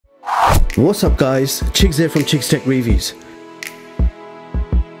What's up guys, Chigs here from Chigs Tech Reviews.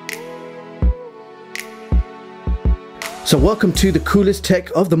 So welcome to the coolest tech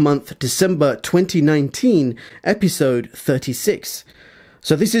of the month, December 2019, episode 36.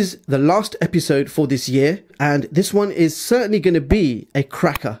 So this is the last episode for this year, and this one is certainly going to be a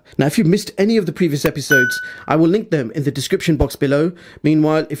cracker. Now, if you missed any of the previous episodes, I will link them in the description box below.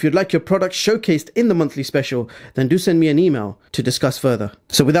 Meanwhile, if you'd like your product showcased in the monthly special, then do send me an email to discuss further.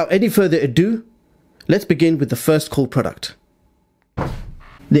 So without any further ado, let's begin with the first cool product.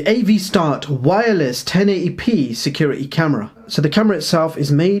 The AVStart wireless 1080p security camera. So the camera itself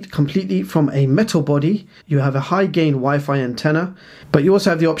is made completely from a metal body. You have a high gain Wi-Fi antenna, but you also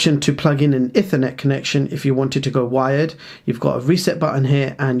have the option to plug in an Ethernet connection if you wanted to go wired. You've got a reset button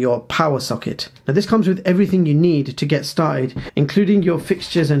here and your power socket. Now this comes with everything you need to get started, including your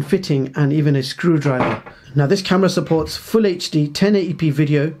fixtures and fitting and even a screwdriver. Now this camera supports Full HD 1080p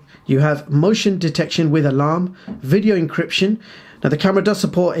video. You have motion detection with alarm, video encryption. Now the camera does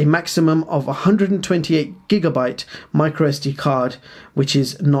support a maximum of 128GB micro SD card, which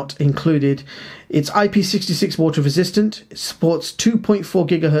is not included. It's IP66 water resistant, it supports 2.4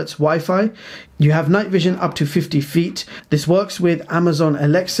 GHz Wi-Fi. You have night vision up to 50 feet. This works with Amazon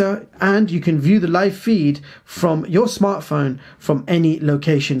Alexa, and you can view the live feed from your smartphone from any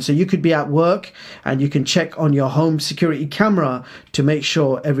location. So you could be at work and you can check on your home security camera to make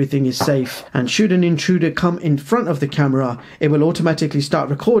sure everything is safe. And should an intruder come in front of the camera, it will automatically start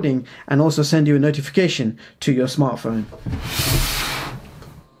recording and also send you a notification to your smartphone.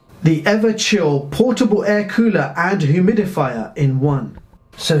 The evaCHILL portable air cooler and humidifier in one.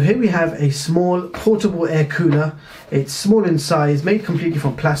 So here we have a small portable air cooler. It's small in size, made completely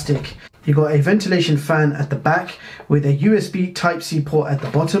from plastic. You've got a ventilation fan at the back with a USB Type-C port at the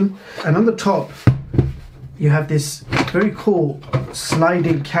bottom. And on the top, you have this very cool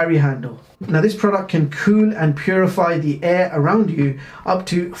sliding carry handle. Now this product can cool and purify the air around you up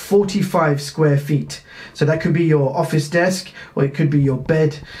to 45 square feet. So that could be your office desk or it could be your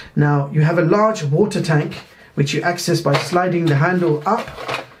bed. Now you have a large water tank which you access by sliding the handle up,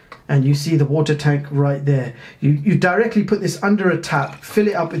 and you see the water tank right there. You directly put this under a tap, fill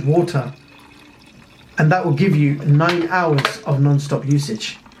it up with water, and that will give you 9 hours of non-stop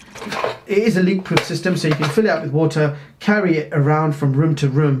usage. It is a leak-proof system, so you can fill it up with water, carry it around from room to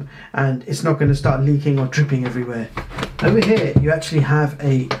room, and it's not going to start leaking or dripping everywhere. Over here, you actually have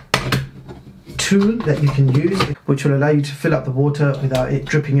a tool that you can use, which will allow you to fill up the water without it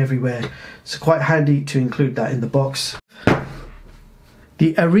dripping everywhere. It's quite handy to include that in the box.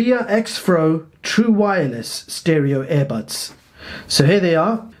 The ARIA xFyro True Wireless Stereo Earbuds. So here they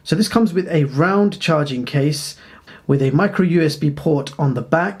are. So this comes with a round charging case with a micro USB port on the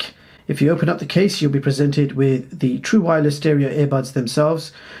back. If you open up the case, you'll be presented with the True Wireless Stereo Earbuds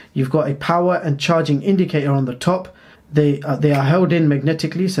themselves. You've got a power and charging indicator on the top. They are held in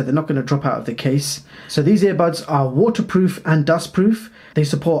magnetically, so they're not going to drop out of the case. So these earbuds are waterproof and dustproof. They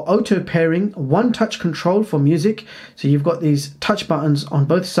support auto pairing, one touch control for music. So you've got these touch buttons on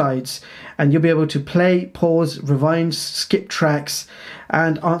both sides, and you'll be able to play, pause, rewind, skip tracks,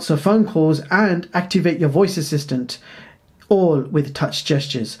 and answer phone calls and activate your voice assistant, all with touch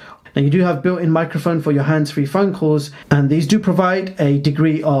gestures. Now you do have built-in microphone for your hands-free phone calls, and these do provide a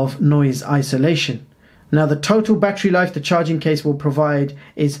degree of noise isolation. Now the total battery life the charging case will provide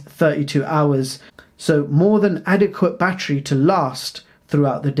is 32 hours, so more than adequate battery to last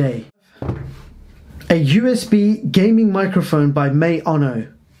throughout the day. A USB gaming microphone by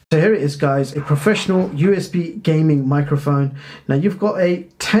MAONO. So here it is guys, a professional USB gaming microphone. Now you've got a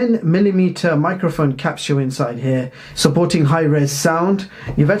 10mm microphone capsule inside here, supporting high-res sound.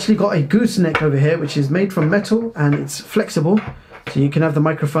 You've actually got a gooseneck over here, which is made from metal and it's flexible. So you can have the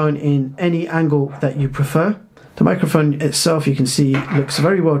microphone in any angle that you prefer. The microphone itself, you can see, looks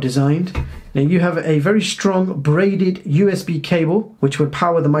very well designed. Now you have a very strong braided USB cable which would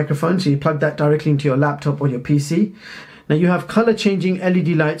power the microphone, so you plug that directly into your laptop or your PC. Now you have color changing LED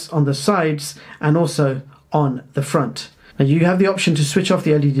lights on the sides and also on the front. Now you have the option to switch off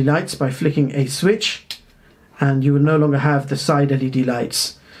the LED lights by flicking a switch, and you will no longer have the side LED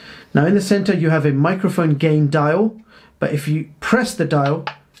lights. Now in the center you have a microphone gain dial, but if you press the dial,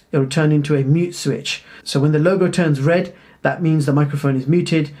 it will turn into a mute switch. So when the logo turns red, that means the microphone is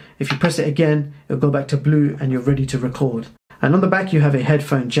muted. If you press it again, it'll go back to blue and you're ready to record. And on the back you have a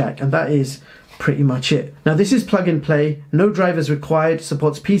headphone jack, and that is pretty much it. Now this is plug and play, no drivers required,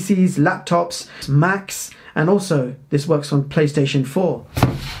 supports PCs, laptops, Macs, and also this works on PlayStation 4.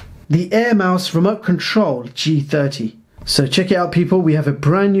 The Air Mouse Remote Control G30. So check it out, people. We have a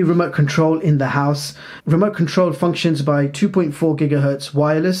brand new remote control in the house. Remote control functions by 2.4 gigahertz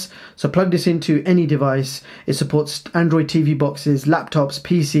wireless. So plug this into any device. It supports Android TV boxes, laptops,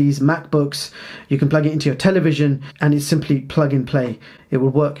 PCs, MacBooks. You can plug it into your television and it's simply plug and play. It will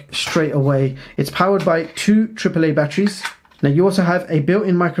work straight away. It's powered by 2 AAA batteries. Now you also have a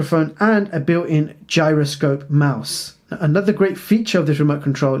built-in microphone and a built-in gyroscope mouse. Another great feature of this remote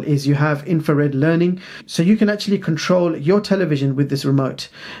control is you have infrared learning, so you can actually control your television with this remote.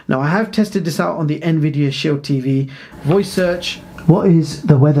 Now I have tested this out on the NVIDIA Shield TV. Voice search. What is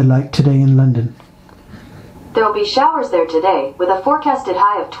the weather like today in London? There will be showers there today with a forecasted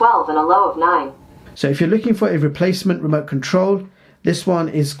high of 12 and a low of 9. So if you're looking for a replacement remote control, this one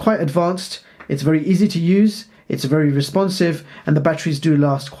is quite advanced. It's very easy to use, it's very responsive, and the batteries do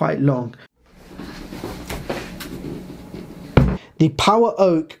last quite long. The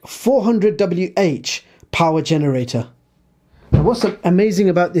POWEROAK 400WH power generator. Now what's amazing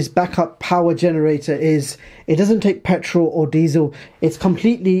about this backup power generator is it doesn't take petrol or diesel. It's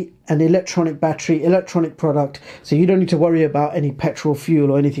completely an electronic battery, electronic product, so you don't need to worry about any petrol, fuel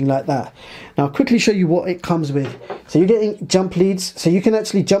or anything like that. Now I'll quickly show you what it comes with. So you're getting jump leads, so you can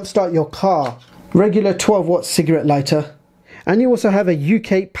actually jump start your car. Regular 12-watt cigarette lighter. And you also have a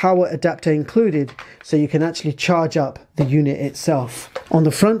UK power adapter included, so you can actually charge up the unit itself. On the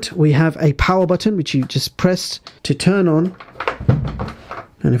front we have a power button which you just press to turn on,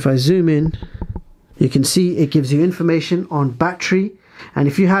 and if I zoom in you can see it gives you information on battery, and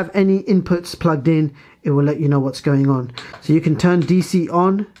if you have any inputs plugged in it will let you know what's going on. So you can turn DC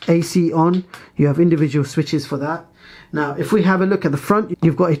on, AC on, you have individual switches for that. Now if we have a look at the front,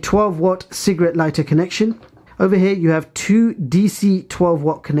 you've got a 12-watt cigarette lighter connection. Over here you have 2 DC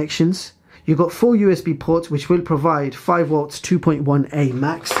 12-watt connections. You've got 4 USB ports which will provide 5 watts 2.1A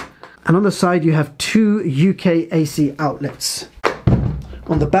max. And on the side you have 2 UK AC outlets.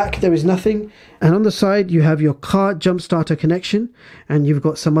 On the back there is nothing, and on the side you have your car jump starter connection, and you've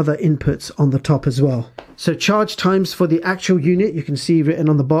got some other inputs on the top as well. So charge times for the actual unit you can see written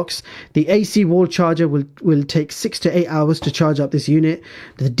on the box. The AC wall charger will take 6 to 8 hours to charge up this unit.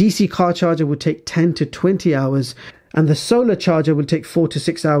 The DC car charger will take 10 to 20 hours. And the solar charger will take 4 to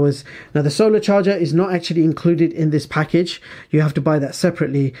 6 hours. Now the solar charger is not actually included in this package. You have to buy that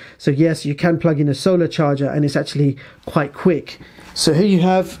separately. So yes, you can plug in a solar charger and it's actually quite quick. So here you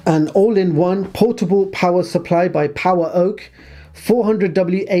have an all-in-one portable power supply by POWEROAK,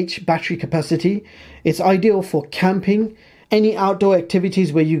 400WH battery capacity. It's ideal for camping, any outdoor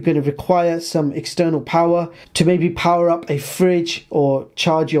activities where you're going to require some external power to maybe power up a fridge or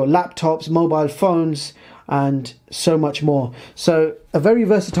charge your laptops, mobile phones, and so much more. So a very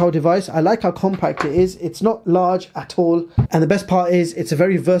versatile device. I like how compact it is. It's not large at all, and the best part is it's a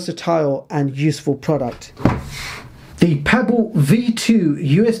very versatile and useful product. The Pebble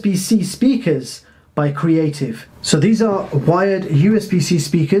V2 USB-C speakers by Creative. So these are wired USB-C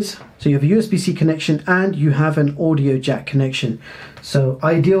speakers. So you have a USB-C connection and you have an audio jack connection. So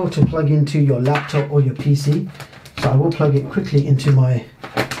ideal to plug into your laptop or your PC. So I will plug it quickly into my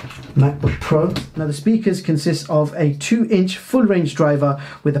MacBook Pro. Now the speakers consist of a 2-inch full range driver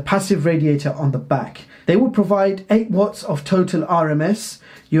with a passive radiator on the back. They will provide 8 watts of total RMS.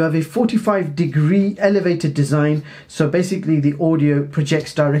 You have a 45-degree elevated design, so basically the audio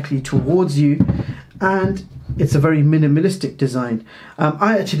projects directly towards you, and it's a very minimalistic design.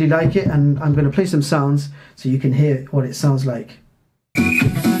 I actually like it, and I'm going to play some sounds so you can hear what it sounds like.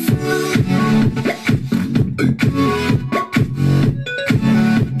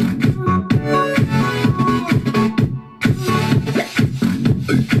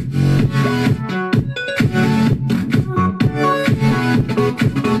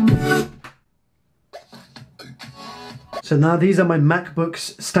 So now these are my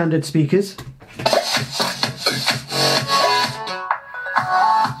MacBook's standard speakers.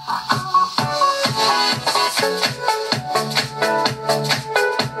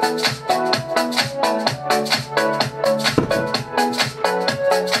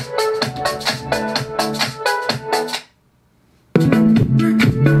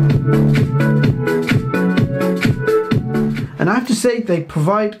 And I have to say they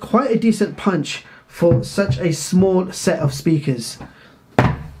provide quite a decent punch for such a small set of speakers.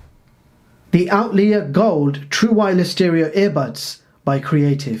 The Outlier Gold True Wireless Stereo Earbuds by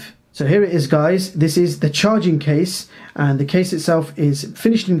Creative. So here it is, guys. This is the charging case, and the case itself is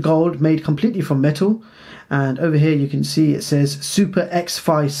finished in gold, made completely from metal. And over here you can see it says Super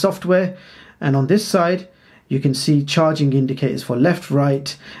XFyro software, and on this side You can see charging indicators for left,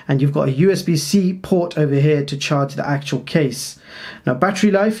 right, and you've got a USB-C port over here to charge the actual case. Now battery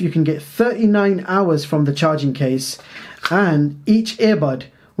life, you can get 39 hours from the charging case, and each earbud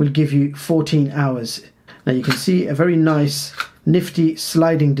will give you 14 hours. Now you can see a very nice nifty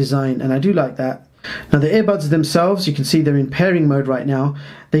sliding design, and I do like that. Now the earbuds themselves, you can see they're in pairing mode right now.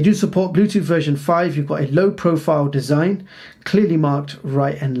 They do support Bluetooth version 5. You've got a low profile design, clearly marked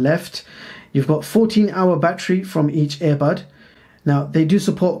right and left. You've got 14-hour battery from each earbud. Now they do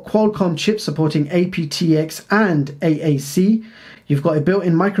support Qualcomm chips supporting aptX and AAC. You've got a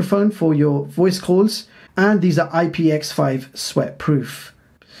built-in microphone for your voice calls, and these are IPX5 sweat proof.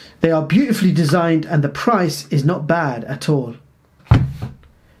 They are beautifully designed, and the price is not bad at all.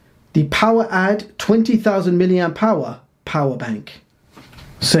 The POWERAD 20,000 mAh power bank.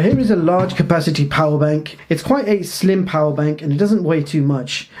 So here is a large capacity power bank. It's quite a slim power bank and it doesn't weigh too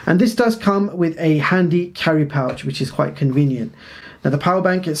much. And this does come with a handy carry pouch, which is quite convenient. Now the power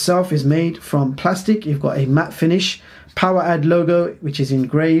bank itself is made from plastic. You've got a matte finish, POWERAD logo which is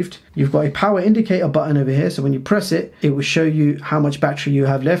engraved. You've got a power indicator button over here, so when you press it, it will show you how much battery you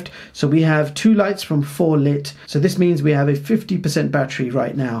have left. So we have 2 lights from 4 lit, so this means we have a 50% battery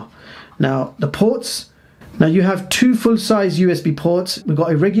right now. Now the ports, now you have 2 full-size USB ports. We've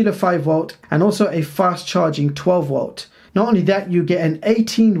got a regular 5 volt and also a fast charging 12 volt. Not only that, you get an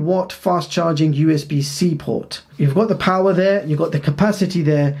 18 watt fast charging USB-C port. You've got the power there, you've got the capacity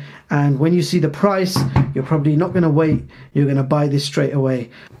there, and when you see the price, you're probably not going to wait, you're going to buy this straight away.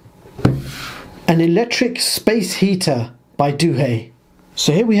 An electric space heater by DOUHE.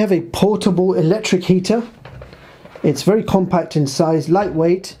 So here we have a portable electric heater. It's very compact in size,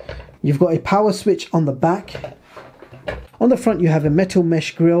 lightweight. You've got a power switch on the back. On the front you have a metal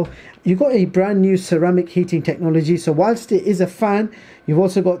mesh grille. You've got a brand new ceramic heating technology, so whilst it is a fan, you've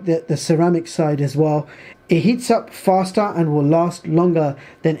also got the ceramic side as well. It heats up faster and will last longer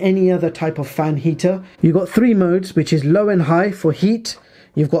than any other type of fan heater. You've got 3 modes, which is low and high for heat.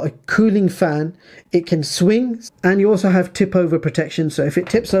 You've got a cooling fan, it can swing, and you also have tip over protection, so if it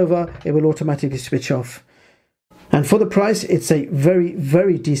tips over it will automatically switch off. And for the price, it's a very,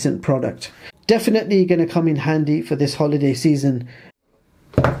 very decent product. Definitely going to come in handy for this holiday season.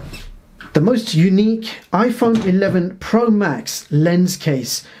 The most unique iPhone 11 Pro Max lens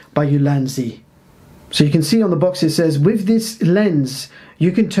case by ULANZI. So you can see on the box it says, with this lens,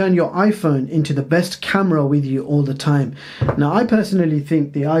 you can turn your iPhone into the best camera with you all the time. Now I personally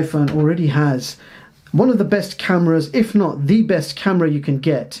think the iPhone already has one of the best cameras, if not the best camera you can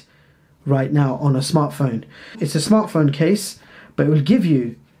get right now on a smartphone. It's a smartphone case, but it will give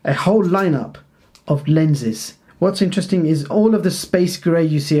you a whole lineup of lenses. What's interesting is all of the space gray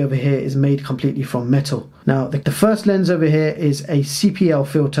you see over here is made completely from metal. Now the first lens over here is a CPL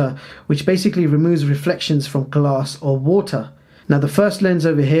filter, which basically removes reflections from glass or water. Now the first lens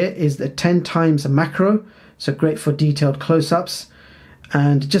over here is the 10 times macro, so great for detailed close-ups,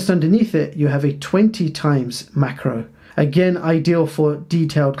 and just underneath it you have a 20 times macro. Again, ideal for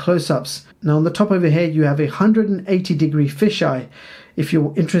detailed close-ups. Now on the top over here you have a 180-degree fisheye if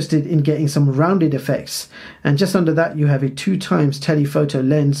you're interested in getting some rounded effects, and just under that you have a 2 times telephoto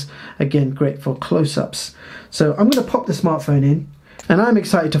lens, again great for close-ups. So I'm going to pop the smartphone in, and I'm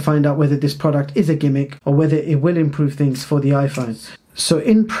excited to find out whether this product is a gimmick or whether it will improve things for the iPhone. So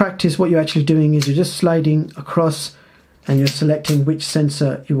in practice what you're actually doing is you're just sliding across and you're selecting which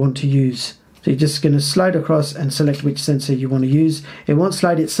sensor you want to use. So you're just going to slide across and select which sensor you want to use. It won't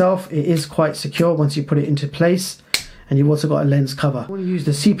slide itself, it is quite secure once you put it into place. And you've also got a lens cover. If you want to use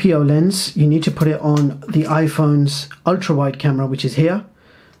the CPO lens, you need to put it on the iPhone's ultra-wide camera, which is here.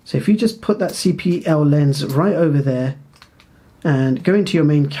 So if you just put that CPL lens right over there and go into your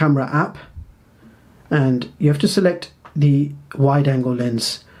main camera app, and you have to select the wide angle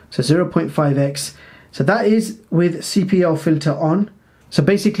lens, so 0.5x. So that is with CPL filter on. So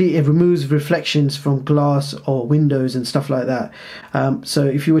basically it removes reflections from glass or windows and stuff like that. So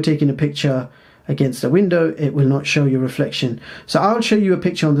if you were taking a picture against a window, it will not show your reflection. So I'll show you a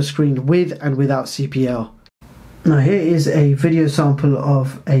picture on the screen with and without CPL. Now here is a video sample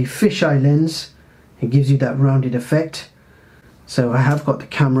of a fisheye lens. It gives you that rounded effect. So I have got the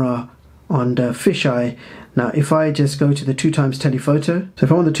camera on the fisheye. Now if I just go to the 2 times telephoto, so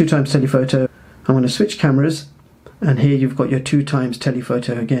if I want the 2 times telephoto, I'm going to switch cameras, and here you've got your 2 times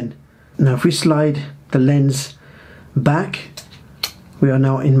telephoto again. Now if we slide the lens back, we are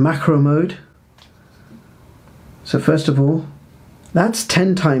now in macro mode. So first of all, that's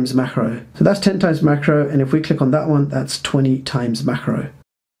 10 times macro. So that's 10 times macro, and if we click on that one, that's 20 times macro.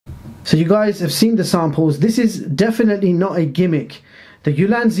 So you guys have seen the samples. This is definitely not a gimmick. the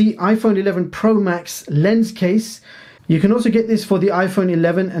ULANZI iPhone 11 Pro Max LEN Case. You can also get this for the iPhone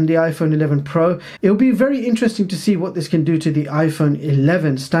 11 and the iPhone 11 Pro. It'll be very interesting to see what this can do to the iPhone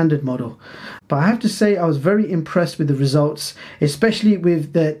 11 standard model. But I have to say I was very impressed with the results, especially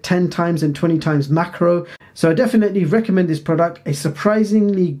with the 10 times and 20 times macro. So I definitely recommend this product, a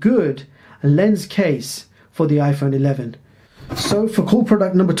surprisingly good lens case for the iPhone 11. So for cool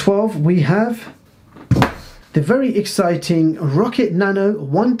product number 12, we have the very exciting Rocket Nano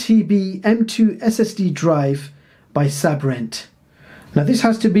 1TB M2 SSD drive by SABRENT. Now this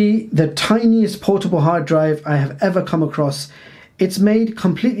has to be the tiniest portable hard drive I have ever come across. It's made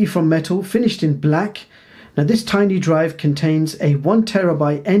completely from metal, finished in black. Now this tiny drive contains a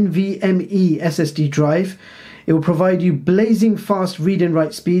 1TB NVMe SSD drive. It will provide you blazing fast read and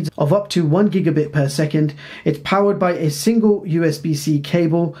write speeds of up to 1 gigabit per second. It's powered by a single USB-C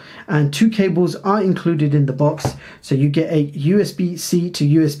cable, and 2 cables are included in the box. So you get a USB-C to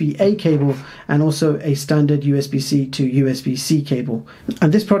USB-A cable and also a standard USB-C to USB-C cable.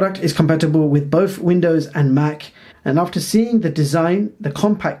 And this product is compatible with both Windows and Mac. And after seeing the design, the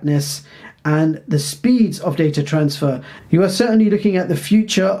compactness, and the speeds of data transfer, you are certainly looking at the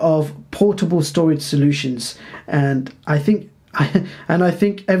future of portable storage solutions, and I think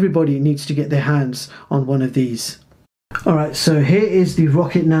everybody needs to get their hands on one of these. Alright, so here is the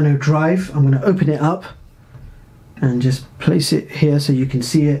Rocket Nano drive. I'm going to open it up and just place it here so you can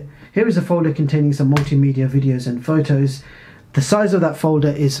see it. Here is a folder containing some multimedia videos and photos. The size of that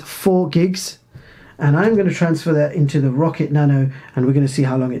folder is 4 gigs. And I'm going to transfer that into the Rocket Nano, and we're going to see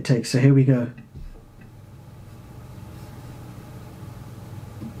how long it takes. So here we go.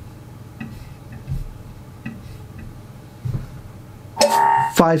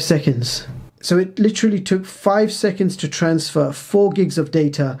 Five seconds. So it literally took 5 seconds to transfer 4 gigs of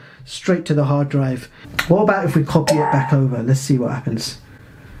data straight to the hard drive. What about if we copy it back over? Let's see what happens.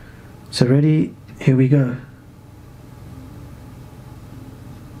 So ready? Here we go.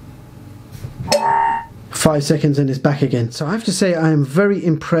 5 seconds and it's back again. So I have to say I am very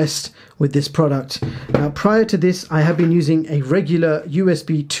impressed with this product. Now prior to this I have been using a regular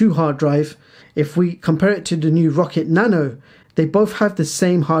USB 2 hard drive. If we compare it to the new Rocket Nano, they both have the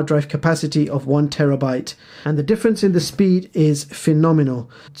same hard drive capacity of 1 terabyte, and the difference in the speed is phenomenal.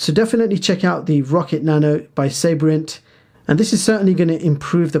 So definitely check out the Rocket Nano by SABRENT. And this is certainly going to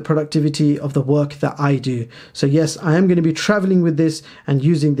improve the productivity of the work that I do. So yes, I am going to be traveling with this and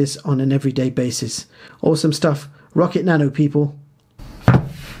using this on an everyday basis. Awesome stuff. Rocket Nano, people.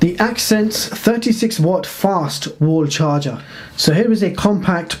 The XCENTZ 36 watt fast wall charger. So here is a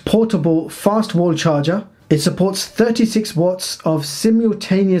compact portable fast wall charger. It supports 36 watts of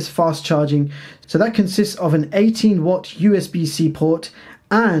simultaneous fast charging. So that consists of an 18 watt USB-C port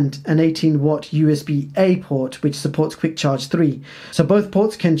and an 18 watt USB-A port, which supports Quick Charge 3. So both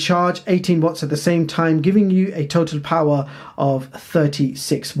ports can charge 18 watts at the same time, giving you a total power of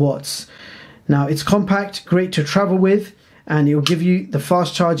 36 watts. Now it's compact, great to travel with, and it will give you the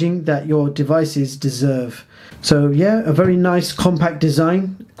fast charging that your devices deserve. So yeah, a very nice compact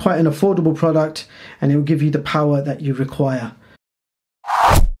design, quite an affordable product, and it will give you the power that you require.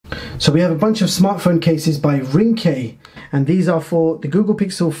 So we have a bunch of smartphone cases by Ringke, and these are for the Google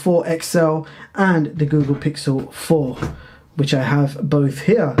Pixel 4 XL and the Google Pixel 4, which I have both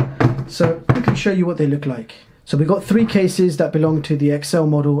here. So I can show you what they look like. So we've got 3 cases that belong to the XL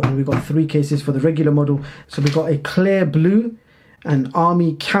model, and we've got 3 cases for the regular model. So we've got a clear blue, an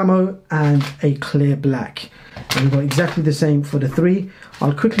army camo, and a clear black. And we've got exactly the same for the 3.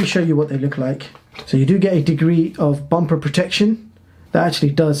 I'll quickly show you what they look like. So you do get a degree of bumper protection. That actually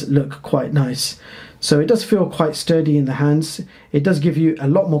does look quite nice. So it does feel quite sturdy in the hands. It does give you a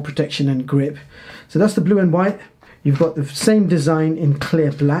lot more protection and grip. So that's the blue and white. You've got the same design in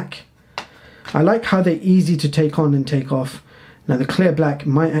clear black. I like how they're easy to take on and take off. Now the clear black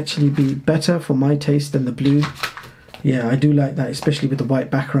might actually be better for my taste than the blue. Yeah, I do like that, especially with the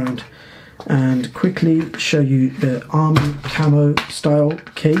white background. And quickly show you the army camo style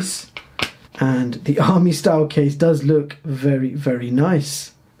case. And the army style case does look very, very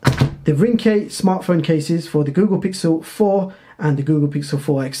nice. The Ringke smartphone cases for the Google Pixel 4 and the Google Pixel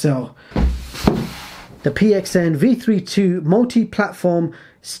 4 XL. The PXN V32 multi-platform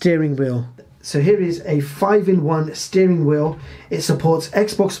steering wheel. So here is a 5-in-1 steering wheel. It supports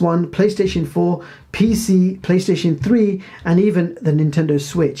Xbox One, PlayStation 4, PC, PlayStation 3, and even the Nintendo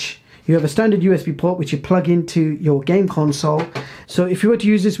Switch. You have a standard USB port which you plug into your game console. So if you were to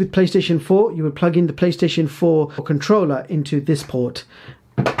use this with PlayStation 4, you would plug in the PlayStation 4 controller into this port.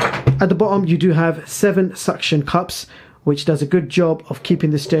 At the bottom you do have 7 suction cups which does a good job of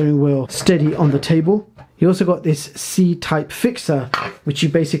keeping the steering wheel steady on the table. You also got this C-type fixer, which you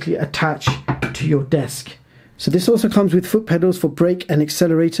basically attach to your desk. So this also comes with foot pedals for brake and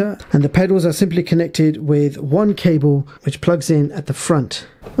accelerator, and the pedals are simply connected with one cable which plugs in at the front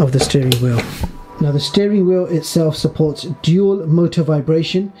of the steering wheel. Now the steering wheel itself supports dual motor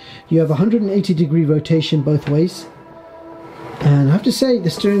vibration. You have 180-degree rotation both ways. And I have to say, the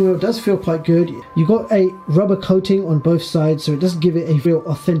steering wheel does feel quite good. You got a rubber coating on both sides, so it does give it a real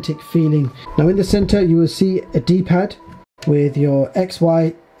authentic feeling. Now in the center you will see a D-pad with your X,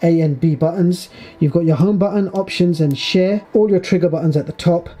 Y, A and B buttons. You've got your home button, options and share, all your trigger buttons at the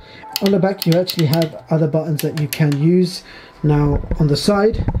top. On the back you actually have other buttons that you can use. Now on the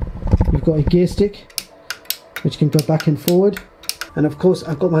side you've got a gear stick which can go back and forward, and of course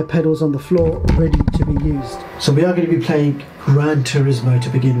I've got my pedals on the floor ready to be used. So we are going to be playing Gran Turismo to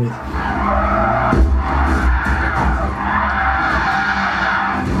begin with.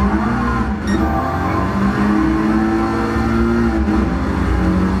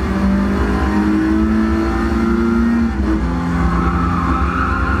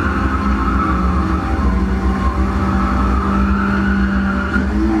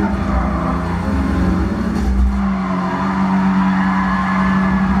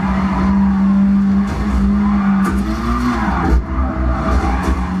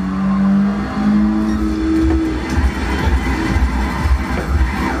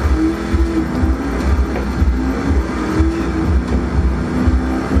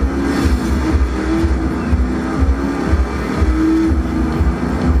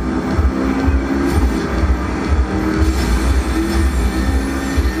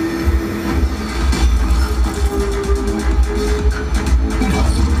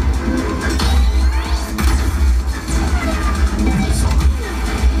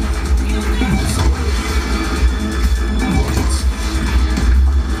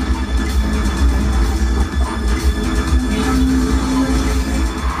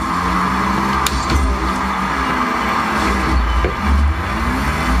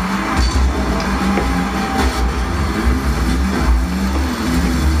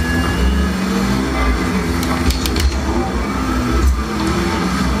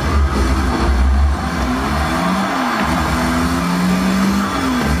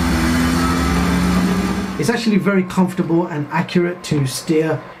 It's actually very comfortable and accurate to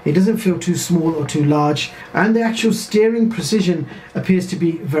steer. It doesn't feel too small or too large, and the actual steering precision appears to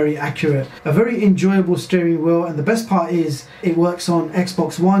be very accurate. A very enjoyable steering wheel, and the best part is it works on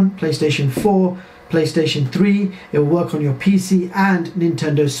Xbox One, PlayStation 4, PlayStation 3, it will work on your PC and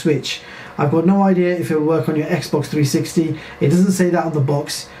Nintendo Switch. I've got no idea if it will work on your Xbox 360. It doesn't say that on the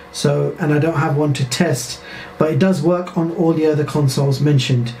box, so, and I don't have one to test, but it does work on all the other consoles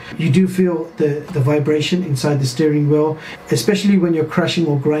mentioned. You do feel the vibration inside the steering wheel, especially when you're crashing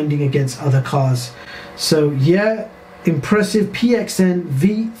or grinding against other cars. So yeah, impressive PXN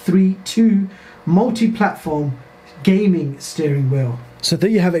V32 multi-platform gaming steering wheel. So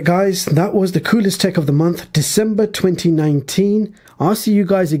there you have it, guys. That was the coolest tech of the month, December 2019. I'll see you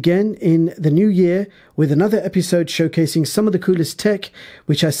guys again in the new year with another episode showcasing some of the coolest tech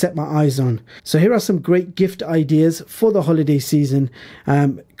which I set my eyes on. So here are some great gift ideas for the holiday season.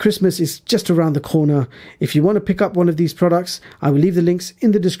 Christmas is just around the corner. If you want to pick up one of these products, I will leave the links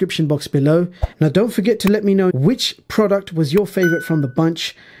in the description box below. Now don't forget to let me know which product was your favorite from the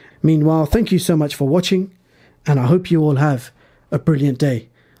bunch. Meanwhile, thank you so much for watching, and I hope you all have a brilliant day.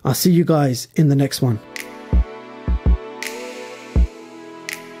 I'll see you guys in the next one.